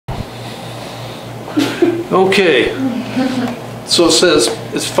Okay, so it says,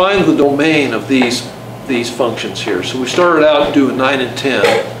 it's find the domain of these functions here. So we started out doing 9 and 10,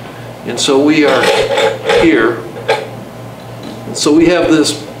 and so we are here. And so we have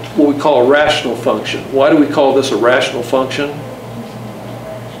this, what we call a rational function. Why do we call this a rational function?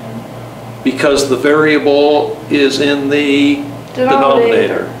 Because the variable is in the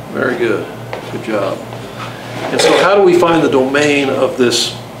denominator. Very good. Good job. And so how do we find the domain of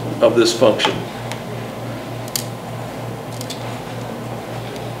this function?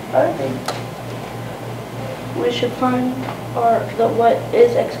 I think we should find what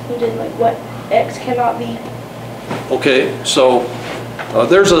is excluded, like what x cannot be. Okay, so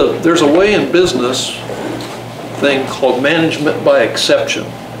there's a way in business thing called management by exception.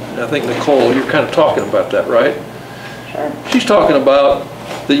 And I think, Nicole, you're kind of talking about that, right? Sure. She's talking about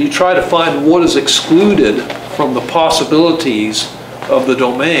that you try to find what is excluded from the possibilities of the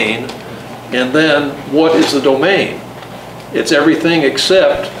domain, and then what is the domain? It's everything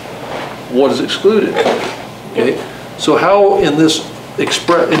except what is excluded. Okay, so how in this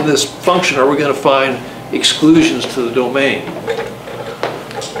function are we going to find exclusions to the domain?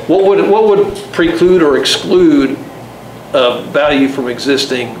 What would preclude or exclude a value from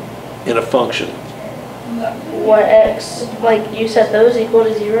existing in a function? What x, like you said, those equal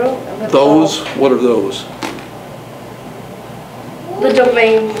to 0? Those? What are those? The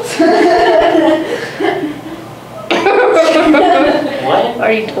domain. What?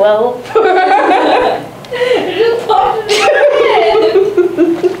 Are you 12? It just popped in my head.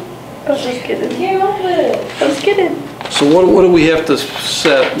 I was just kidding. Can't help it. I was kidding. So what do we have to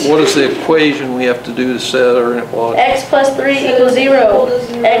set? What is the equation we have to do to set our well, X plus 3 equals 0.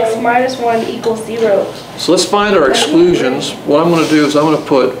 X minus 1 equals 0. So let's find our exclusions. What I'm going to do is I'm going to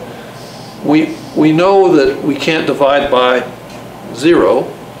put, we know that we can't divide by 0.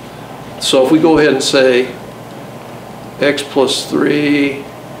 So if we go ahead and say x plus 3,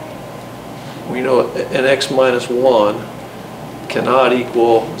 we know an x minus 1 cannot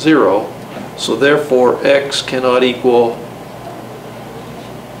equal 0. So therefore x cannot equal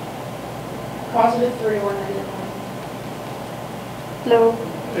Positive 3 or negative 1. No.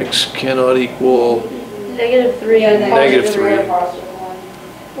 x cannot equal Negative 3. Yeah, Negative 3. or positive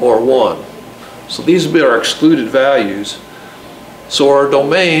 1. or 1. So these would be our excluded values. So our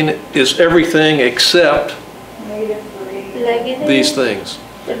domain is everything except Negative 3. Negative these things.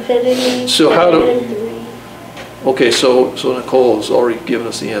 infinity. So how do- negative 3. Okay, so Nicole has already given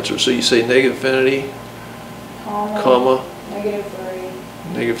us the answer. So you say negative infinity, comma, Negative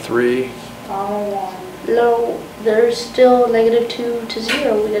 3. negative 3. Comma 1. No, there's still negative 2 to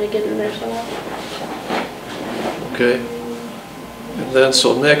 0. We gotta get in there somewhere. Okay. And then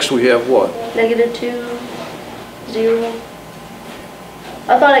so next we have what? Negative 2, 0.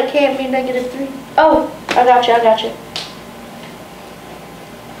 I thought it can't be negative 3. Oh, I got you.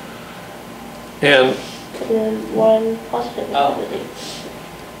 And And then 1 positive Oh. infinity.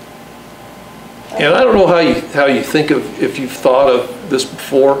 I don't know how you think of, if you've thought of this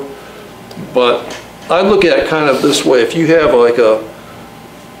before, but I look at it kind of this way. If you have like a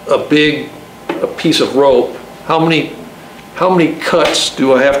piece of rope, how many cuts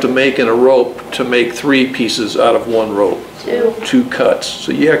do I have to make in a rope to make 3 pieces out of 1 rope? 2. 2 cuts.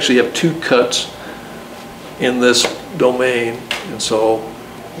 So you actually have 2 cuts in this domain, and so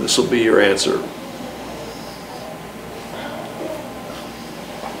this will be your answer.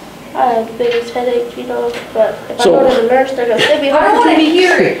 I have the biggest headache, but if So- I go to the nurse, they're gonna send me I don't home. want to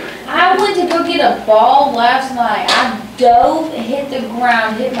hear it. I went to go get a ball last night. I dove, hit the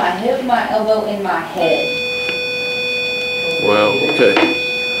ground, hit my hip, my elbow, and my head. Well, okay.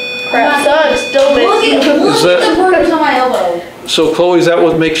 Crap sucks, don't Look it? at Is that- the bruise on my elbow. So Chloe, is that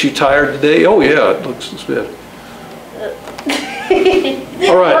what makes you tired today? Oh yeah, it looks bad.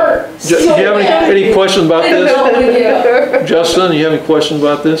 All right. Do you have any questions about this? Justin, you have any questions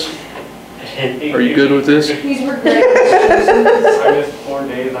about this? Are you good with this? He's regretting. I missed 4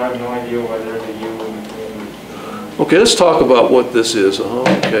 days. I have no idea whether there's a U in between. Okay, let's talk about what this is.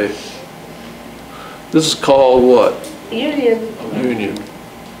 Okay. This is called what? Union. Union.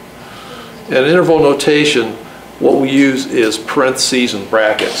 And interval notation, what we use is parentheses and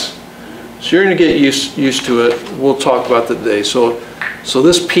brackets. So you're going to get used to it. We'll talk about that today. So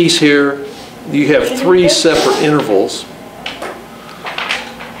this piece here, you have 3 separate intervals.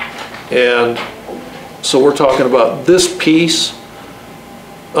 And so we're talking about this piece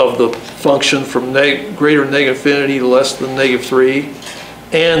of the function from greater than negative infinity to less than negative 3,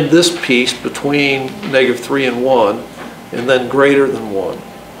 and this piece between negative 3 and 1, and then greater than 1.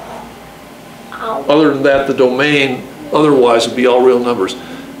 Ow. Other than that, the domain otherwise would be all real numbers.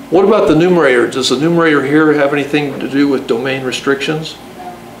 What about the numerator? Does the numerator here have anything to do with domain restrictions?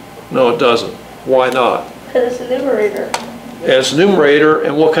 No, it doesn't. Why not? Because it's a numerator. And it's a numerator,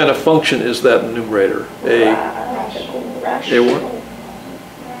 and what kind of function is that numerator? Rational. what?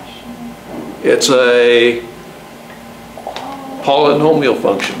 It's a polynomial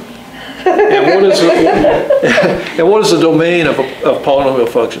function. And what is the domain of polynomial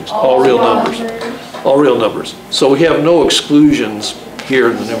functions? All real numbers. All real numbers. So we have no exclusions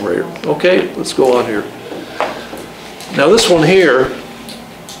here in the numerator. Okay, let's go on here. Now this one here,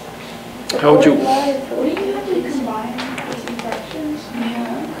 how would you...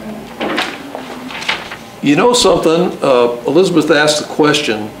 You know something, Elizabeth asked the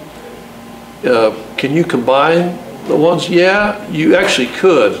question, can you combine the ones? Yeah, you actually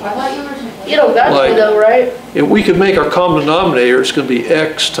could. You don't got to though, right? If we could make our common denominator, it's going to be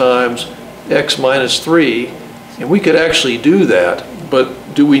x times x minus 3, and we could actually do that,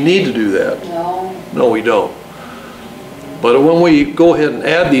 but do we need to do that? No. No, we don't. But when we go ahead and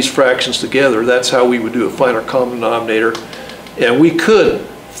add these fractions together, that's how we would do it, find our common denominator. And we could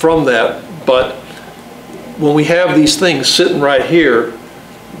from that, but when we have these things sitting right here,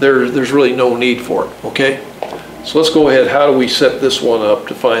 there's really no need for it, okay? So let's go ahead, how do we set this one up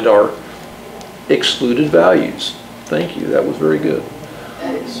to find our excluded values? Thank you, that was very good.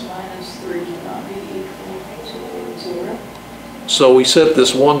 X minus 3 cannot be equal to 0. So we set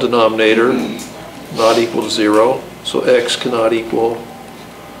this one denominator not equal to 0, so x cannot equal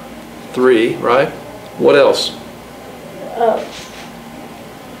 3, right? What else?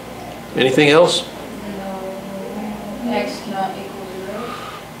 Anything else? X cannot equal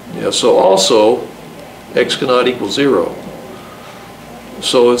 0. Yeah, so also x cannot equal 0.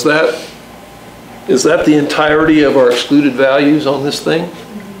 So is that the entirety of our excluded values on this thing?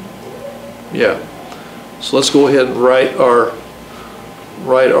 Yeah. So let's go ahead and write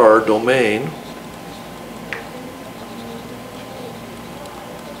our domain.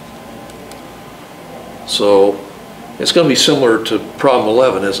 So it's going to be similar to problem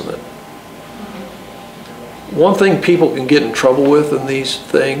 11, isn't it? One thing people can get in trouble with in these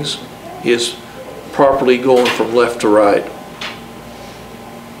things is properly going from left to right.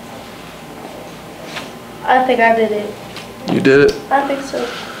 I think I did it. You did it? I think so.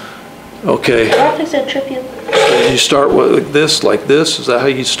 Okay. I think so, trivial. So you start with this, like this? Is that how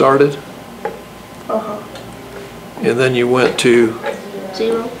you started? Uh-huh. And then you went to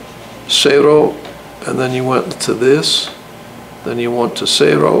 0. 0, and then you went to this, then you went to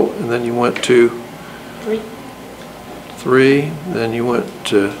 0, and then you went to 3, then you went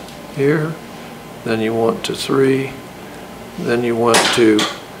to here, then you went to 3, then you went to...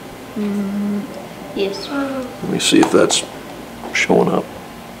 Yes. Let me see if that's showing up.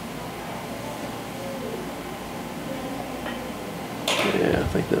 Yeah, I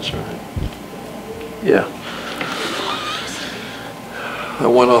think that's right. Yeah. I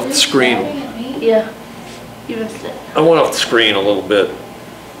went off the screen. Yeah. You missed it. I went off the screen a little bit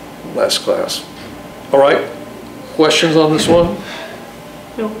last class. All right. Questions on this one?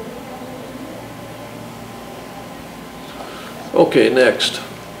 No. Okay, next.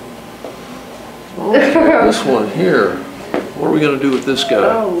 Okay, this one here. What are we going to do with this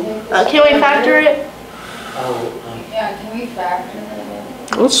guy? Can we factor it? Yeah, can we factor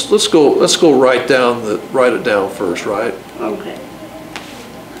that? Let's go write it down first, right? Okay.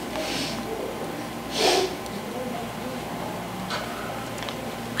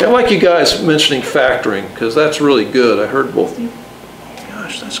 I like you guys mentioning factoring because that's really good. I heard both of you.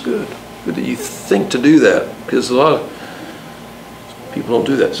 Gosh, that's good. Good that you think to do that because a lot of people don't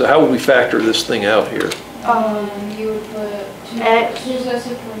do that. So how would we factor this thing out here? You would put X. two sets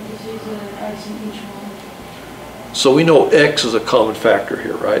of parentheses and an X in each one. So we know x is a common factor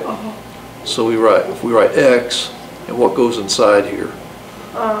here, right? So if we write x, and what goes inside here?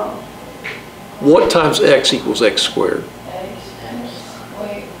 What times x equals x squared?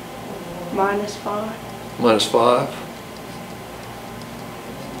 Wait. Minus 5. Minus 5.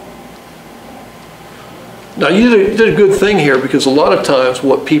 Now you did a good thing here because a lot of times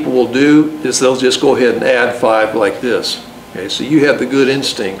what people will do is they'll just go ahead and add 5 like this. Okay, so you had the good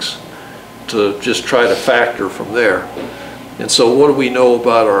instincts to just try to factor from there. And so what do we know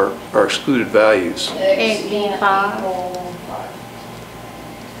about our excluded values? X can't cannot equal equal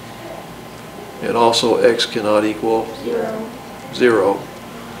 5. And also x cannot equal 0. 0.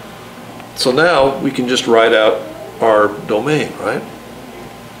 So now we can just write out our domain, right?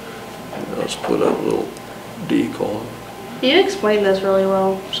 Let's put a little D colon. You explained this really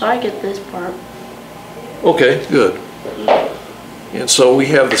well, so I get this part. Okay, good. And so we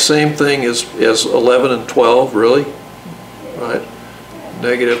have the same thing as 11 and 12, really, right?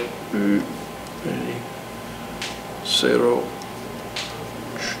 negative 0.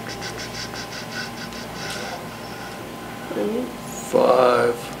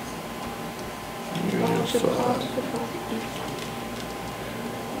 Five. Union 5.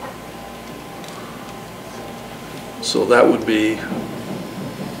 So that would be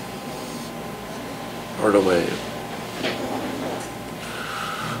our domain.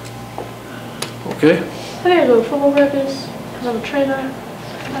 Okay? I gotta go to football practice because I'm a trainer.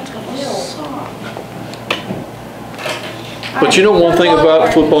 That's gonna suck. But you know one thing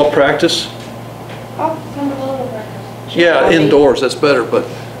about football practice? Oh, I'm a football practice. Yeah, indoors, that's better, but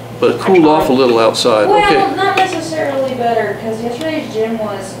cool off a little outside. Well, Okay. not necessarily better, because yesterday's gym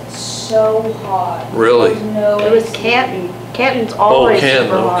was so hot. Really? There was no It was AC. Canton. Canton's Oh, always Canton,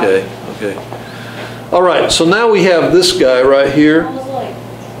 super hot. okay, okay. All right, so now we have this guy right I here was like,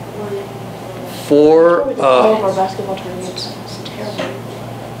 for, All of our basketball tournaments. It's terrible.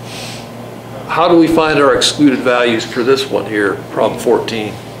 how do we find our excluded values for this one here, problem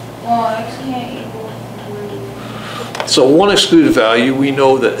 14? well, X can't equal 3. So one excluded value, we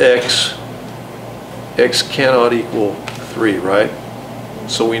know that x cannot equal 3, right?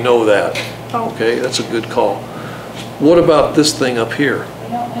 So we know that. Oh. Okay, that's a good call. What about this thing up here? We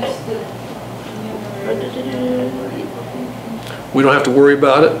don't mix the We don't have to worry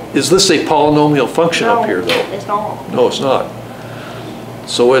about it? Is this a polynomial function up here though? It's not. No, it's not.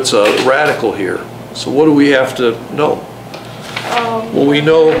 So it's a radical here. So what do we have to know? Well, we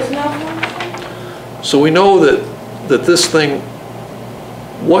know, There's no function? so we know that this thing,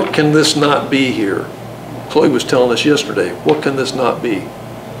 what can this not be here? Chloe was telling us yesterday, what can this not be?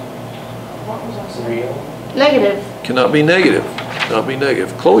 What was I saying? Real. Negative. Cannot be negative, cannot be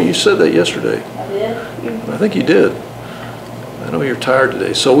negative. Chloe, you said that yesterday. I did? I think you did. I know you're tired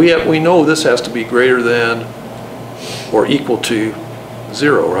today. So we know this has to be greater than or equal to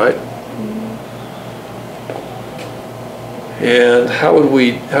 0, right? And how would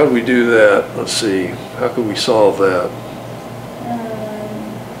we do that? Let's see. How could we solve that?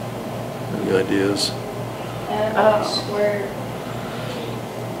 Any ideas? X squared.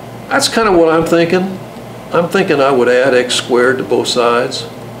 That's kind of what I'm thinking. I'm thinking I would add x squared to both sides.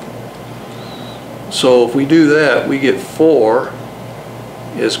 So if we do that, we get 4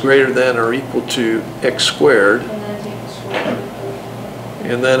 is greater than or equal to x squared. And then take the square root.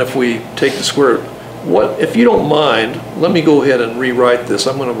 And then if we take the square, if you don't mind, let me go ahead and rewrite this.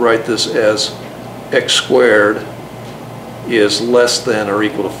 I'm going to write this as x squared is less than or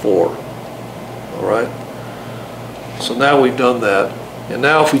equal to 4. All right? So now we've done that. And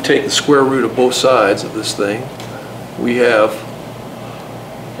now if we take the square root of both sides of this thing, we have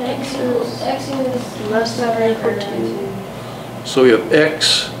X is X is less than or equal to. So we have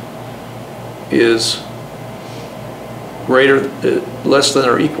x is less than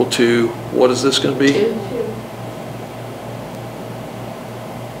or equal to, what is this going to be? 2.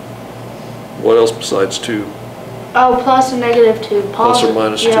 What else besides 2? Oh, plus or negative 2. Plus or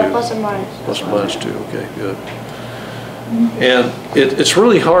minus Yeah, 2. plus or minus. Plus or minus 2, okay, good. And it's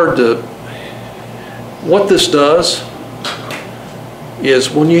really hard to, what this does is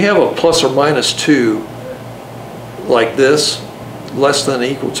when you have a plus or minus 2 like this, less than or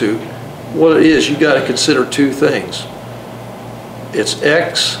equal to, what it is, you got to consider 2 things. It's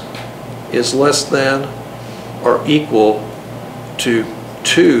x is less than or equal to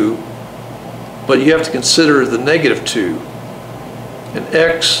 2, but you have to consider the negative 2. And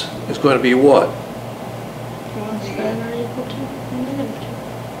x is going to be what? Less than or equal to negative 2.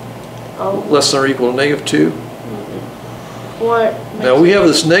 Oh, Less than or equal to negative 2? what? Now we have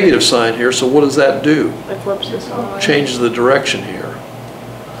this negative sign here, so what does that do? It flips this on. Changes the direction here.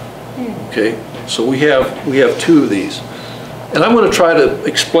 Okay, so we have 2 of these. And I'm going to try to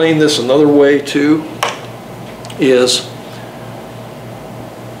explain this another way too, is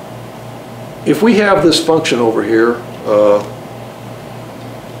if we have this function over here,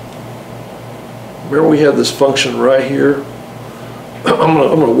 remember we had this function right here? I'm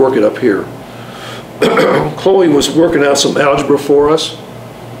going to work it up here. Chloe was working out some algebra for us.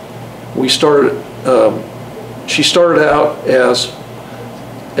 She started out as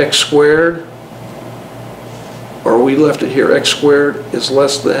x squared, or we left it here, x squared is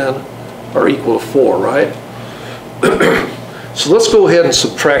less than or equal to 4, right? So let's go ahead and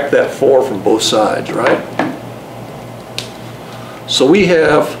subtract that 4 from both sides, right? So we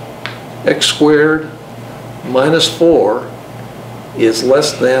have x squared minus 4 is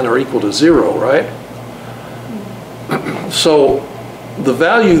less than or equal to 0, right? So the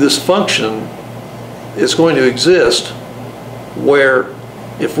value of this function is going to exist where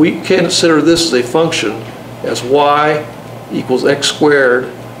if we consider this as a function as y equals x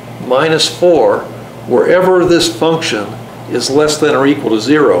squared minus 4, wherever this function is less than or equal to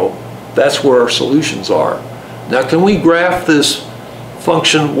 0, that's where our solutions are. Now, can we graph this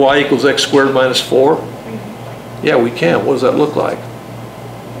function y equals x squared minus 4? Yeah, we can. What does that look like?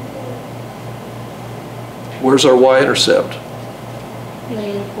 Where's our y-intercept?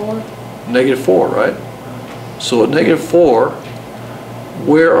 -4. -4, right? So at -4,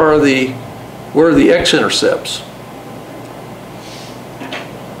 where are the x-intercepts?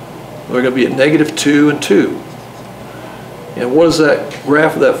 They're going to be at -2 and 2. And what does that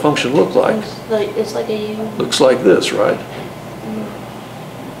graph of that function look like? It's like a U. Looks like this, right?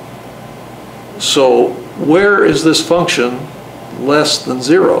 So where is this function less than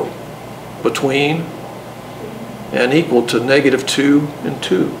 0? Between and equal to -2 and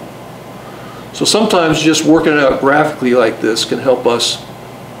 2. So sometimes just working it out graphically like this can help us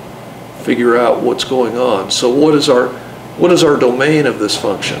figure out what's going on. So what is our domain of this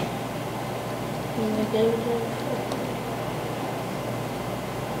function?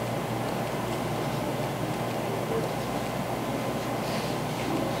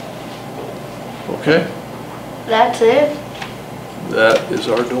 Okay, That's it? that is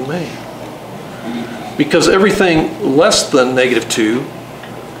our domain. Because everything less than -2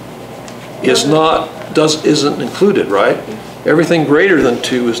 isn't included, right? Everything greater than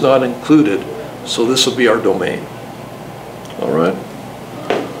 2 is not included, so this will be our domain. All right?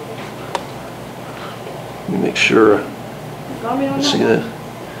 Let me make sure. See that?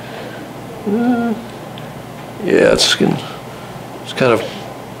 Yeah, it's kind of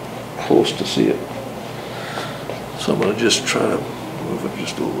close to see it. So I'm going to just try to move it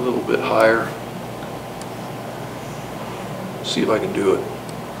just a little bit higher. See if I can do it.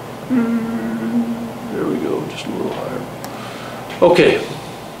 There we go, just a little higher. Okay.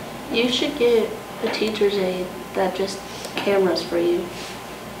 You should get a teacher's aid that just cameras for you.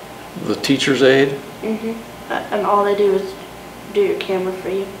 The teacher's aid? And all they do is do your camera for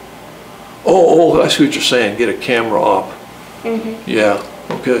you. Oh, I see what you're saying. Get a camera op. Mm-hmm. Yeah,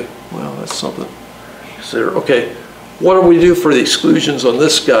 okay. Well, that's something. Consider. Okay, what do we do for the exclusions on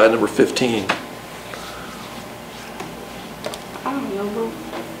this guy, number 15? I don't know, bro.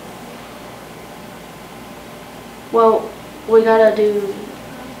 Well, we gotta do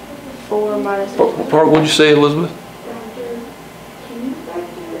 4 minus What part would you say, Elizabeth?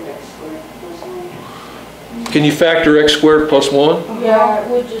 Can you factor x squared plus 1? Yeah, it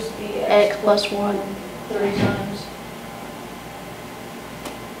would just be X plus 1. 3 times.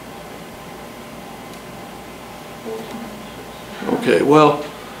 Okay, well,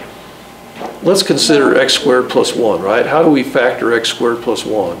 let's consider x squared plus 1, right? How do we factor x squared plus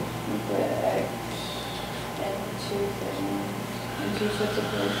 1?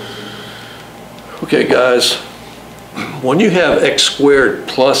 Okay, guys, when you have x squared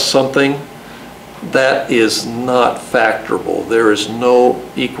plus something, that is not factorable. There is no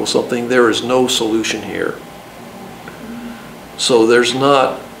equal something. There is no solution here. So there's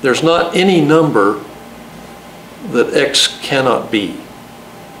not any number that x cannot be.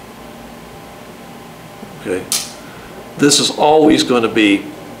 Okay, this is always going to be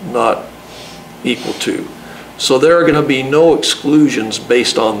not equal to. So there are going to be no exclusions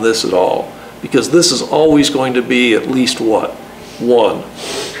based on this at all, because this is always going to be at least what? 1.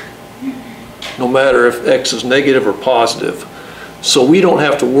 No matter if x is negative or positive. So we don't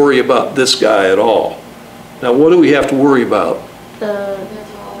have to worry about this guy at all. Now what do we have to worry about?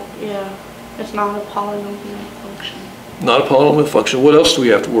 Yeah, it's not a polynomial function. Not a polynomial function. What else do we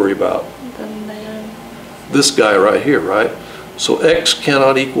have to worry about? The negative This guy right here, right? So x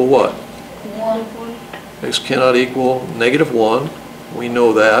cannot equal what? 1. X cannot equal -1. We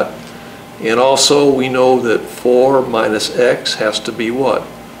know that. And also we know that 4 minus x has to be what?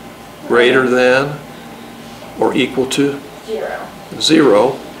 Greater than or equal to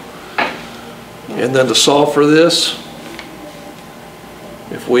 0. And then to solve for this,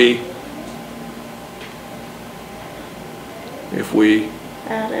 if we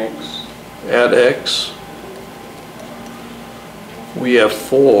Add x. add x, we have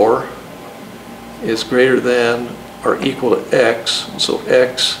 4 is greater than or equal to x, so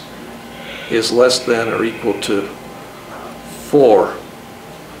x is less than or equal to 4.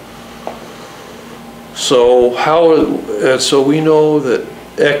 So so we know that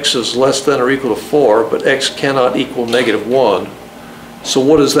x is less than or equal to 4, but x cannot equal -1. So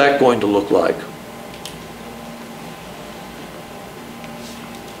what is that going to look like?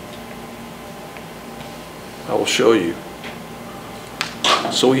 I will show you.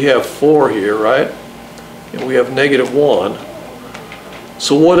 So we have 4 here, right? And we have -1.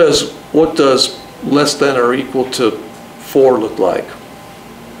 So what does less than or equal to 4 look like?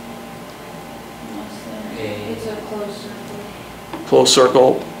 It's a close circle. Closed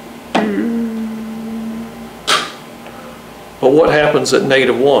circle. But what happens at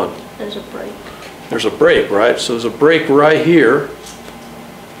 -1? There's a break. There's a break, right? So there's a break right here.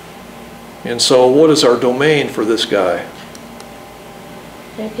 And so what is our domain for this guy?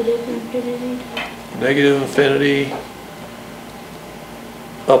 Negative infinity. Negative infinity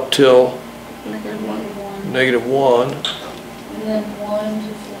up till Negative 1. -1, And then 1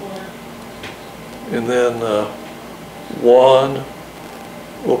 to 4. and then 1,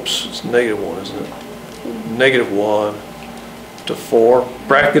 oops, it's -1, isn't it? -1 to 4,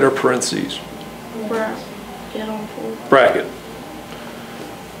 bracket or parentheses? Get on 4. Bracket.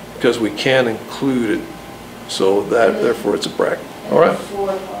 Because we can include it, so that, therefore it's a bracket. All right? 4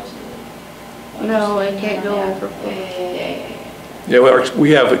 positive. No, it can't go over 4. Yeah,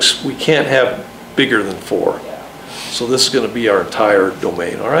 we can't have bigger than 4. So this is going to be our entire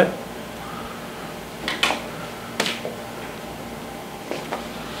domain, all right?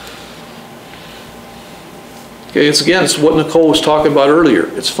 Okay, it's what Nicole was talking about earlier.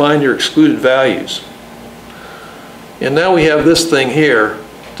 It's find your excluded values. And now we have this thing here.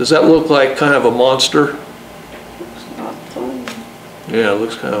 Does that look like kind of a monster? It's not fun. Yeah, it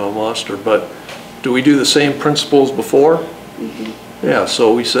looks kind of a monster, but do we do the same principles before? Mhm. Yeah,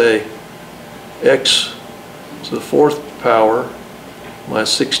 so we say x to the 4th power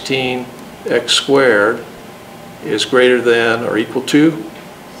minus 16x squared is greater than or equal to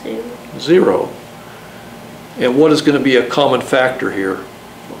 0. 0. And what is going to be a common factor here?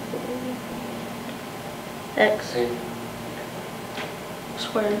 X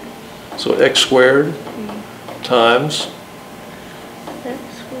squared. So x squared times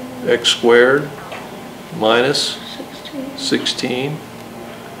x squared minus 16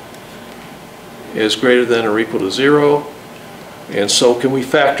 is greater than or equal to 0. And so can we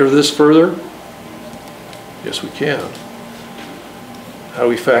factor this further? Yes, we can. How do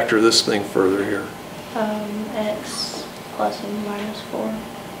we factor this thing further here? X plus and minus 4.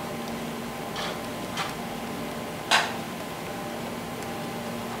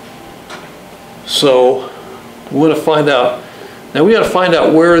 So we want to find out, now we got to find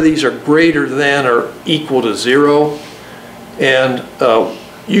out where these are greater than or equal to 0. And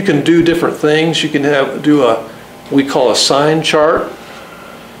you can do different things. You can do what we call a sign chart.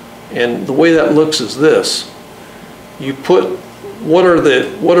 And the way that looks is this. You put, what are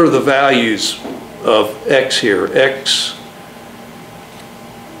the values of x here? X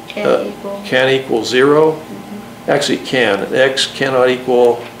can equal 0. Actually it can. X cannot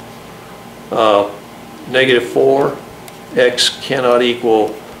equal -4. X cannot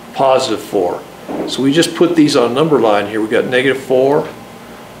equal +4. So we just put these on a number line here. We got -4,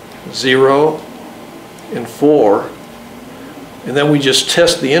 0, and 4. And then we just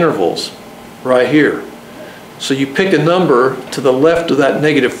test the intervals right here. So you pick a number to the left of that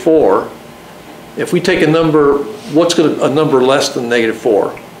 -4. If we take a number, what's a number less than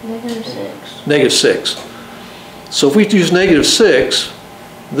 -4? -6. -6. So if we use -6,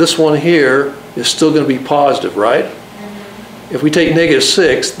 this one here is still going to be positive, right? If we take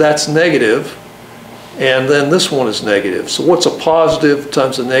 -6, that's negative, and then this one is negative. So what's a positive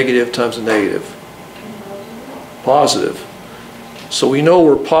times a negative times a negative? Positive. So we know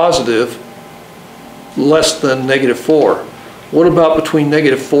we're positive less than -4. What about between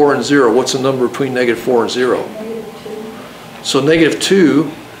 -4 and 0? What's the number between -4 and 0? So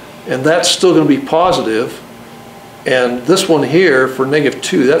 -2, and that's still going to be positive. And this one here for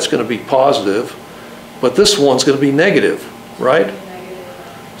 -2, that's going to be positive. But this one's going to be negative, right?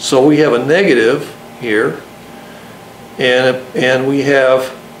 So we have a negative here. And we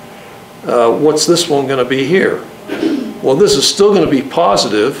have, what's this one going to be here? Well, this is still going to be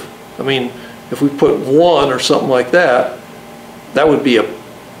positive. I mean, if we put 1 or something like that, that would be a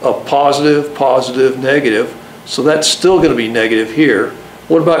positive, positive, negative. So that's still going to be negative here.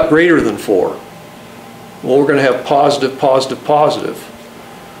 What about greater than 4? Well, we're going to have positive, positive, positive.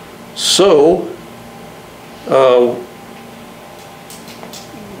 So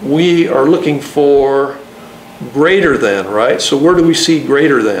we are looking for greater than, right? So where do we see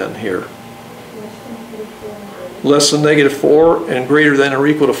greater than here? Less than -4 and greater than or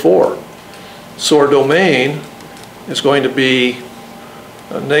equal to 4. So our domain is going to be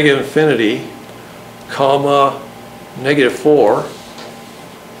negative infinity, comma, -4.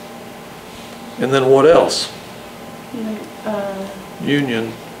 And then what else?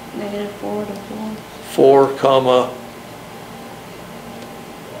 Union. -4 to 4,4. comma.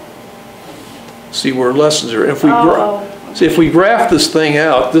 See, we're less than 0. If we graph this thing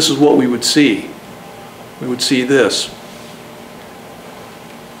out, this is what we would see. We would see this.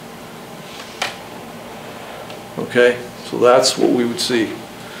 Okay, so that's what we would see.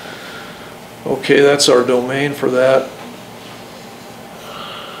 Okay, that's our domain for that.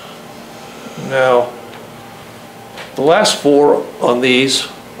 Now, the last four on these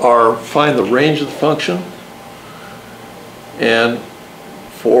are find the range of the function. And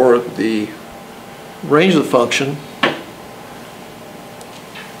for the range of the function,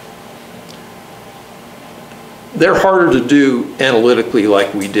 they're harder to do analytically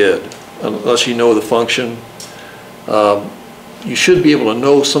like we did, unless you know the function. You should be able to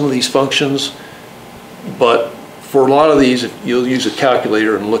know some of these functions, but for a lot of these, you'll use a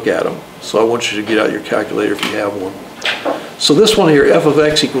calculator and look at them. So I want you to get out your calculator if you have one. So this one here, f of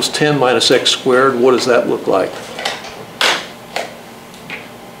x equals 10 minus x squared, what does that look like?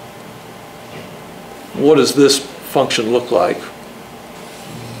 What does this function look like?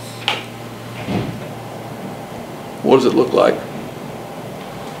 What does it look like?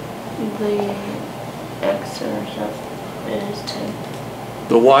 The x-intercept is 10.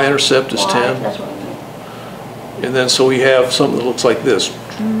 The y-intercept is 10? That's what I meant. And then so we have something that looks like this.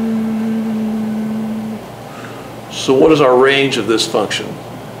 So what is our range of this function?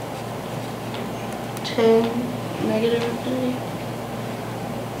 10, negative infinity.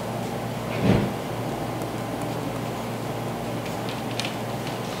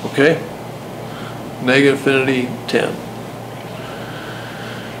 Okay? Negative infinity, 10.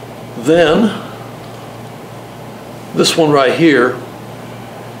 Then, this one right here,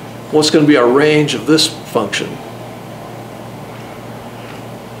 what's going to be our range of this function?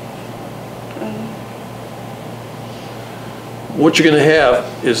 What you're going to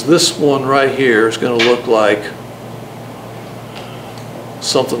have is this one right here is going to look like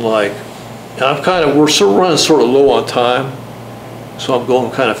something like, and we're running sort of low on time, so I'm going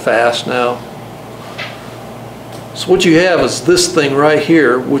kind of fast now. So what you have is this thing right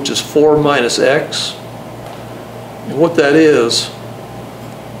here, which is 4 minus x. And what that is,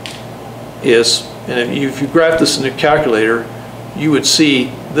 and if you graph this in your calculator, you would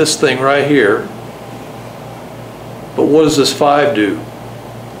see this thing right here. But what does this 5 do?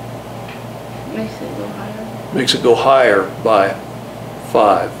 Makes it go higher. Makes it go higher by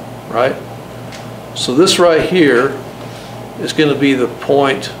 5, right? So this right here is going to be the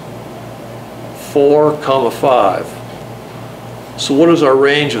point 4, 5. So what is our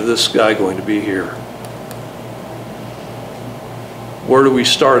range of this guy going to be here? Where do we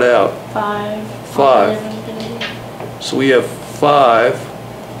start out? 5. 5. So we have 5,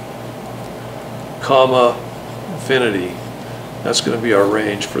 comma, infinity. That's going to be our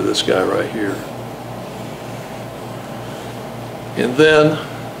range for this guy right here. And then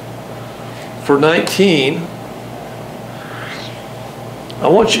for 19, I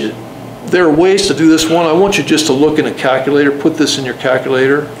want you, there are ways to do this one. I want you just to look in a calculator, put this in your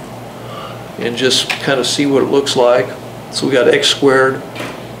calculator, and just kind of see what it looks like. So we got x squared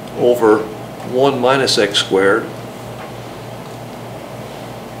over 1 minus x squared.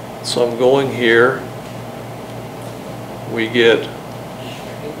 So I'm going here. We get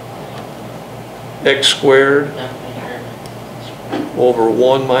x squared over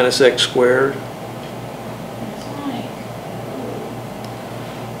 1 minus x squared.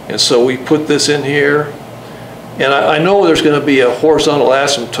 And so we put this in here. And I know there's going to be a horizontal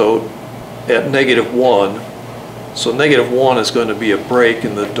asymptote at -1. So -1 is going to be a break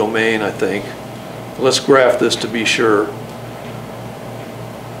in the domain, I think. Let's graph this to be sure.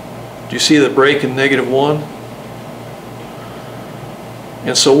 Do you see the break in -1?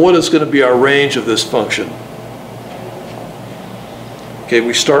 And so what is going to be our range of this function? Okay,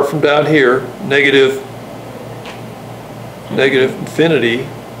 we start from down here, negative infinity,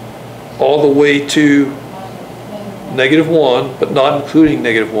 all the way to -1, but not including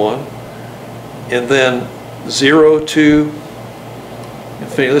 -1, and then 0 to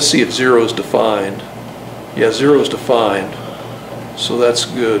infinity. Let's see if 0 is defined. Yeah, 0 is defined, so that's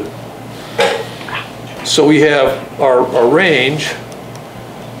good. So we have our range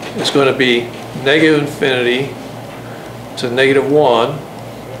is going to be negative infinity to -1,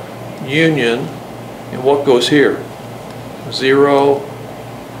 union, and what goes here? 0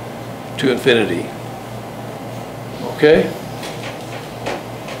 to infinity. Okay?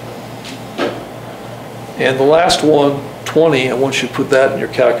 And the last one, 20, I want you to put that in your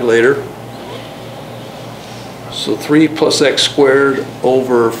calculator. So 3 plus x squared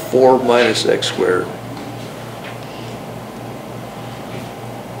over 4 minus x squared.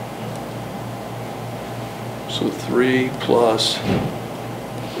 So 3 plus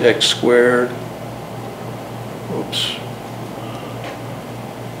x squared, oops,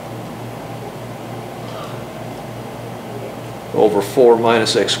 over 4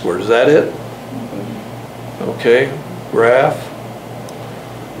 minus x squared. Is that it? Okay, graph.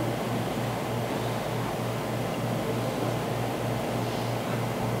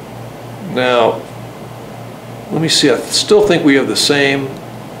 Now, let me see, I still think we have the same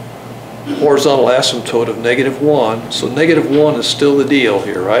horizontal asymptote of -1, so -1 is still the deal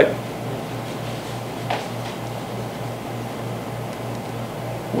here, right?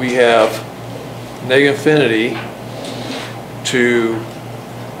 We have -infinity to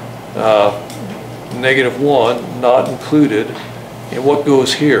 -1 not included, and what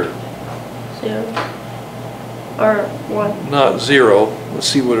goes here? 0. Or 1. Not 0. Let's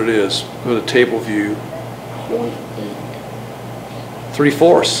see what it is. Go to table view. 0.8.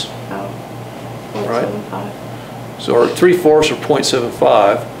 3/4. Oh. Right. 0.75. So our 3/4 or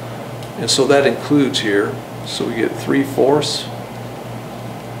 0.75, and so that includes here. So we get 3/4,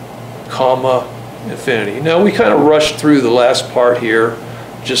 comma, infinity. Now we kind of rushed through the last part here,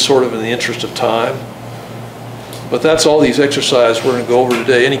 just sort of in the interest of time. But that's all these exercises we're going to go over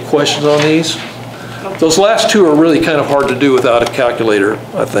today. Any questions on these? Those last two are really kind of hard to do without a calculator,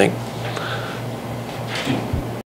 I think.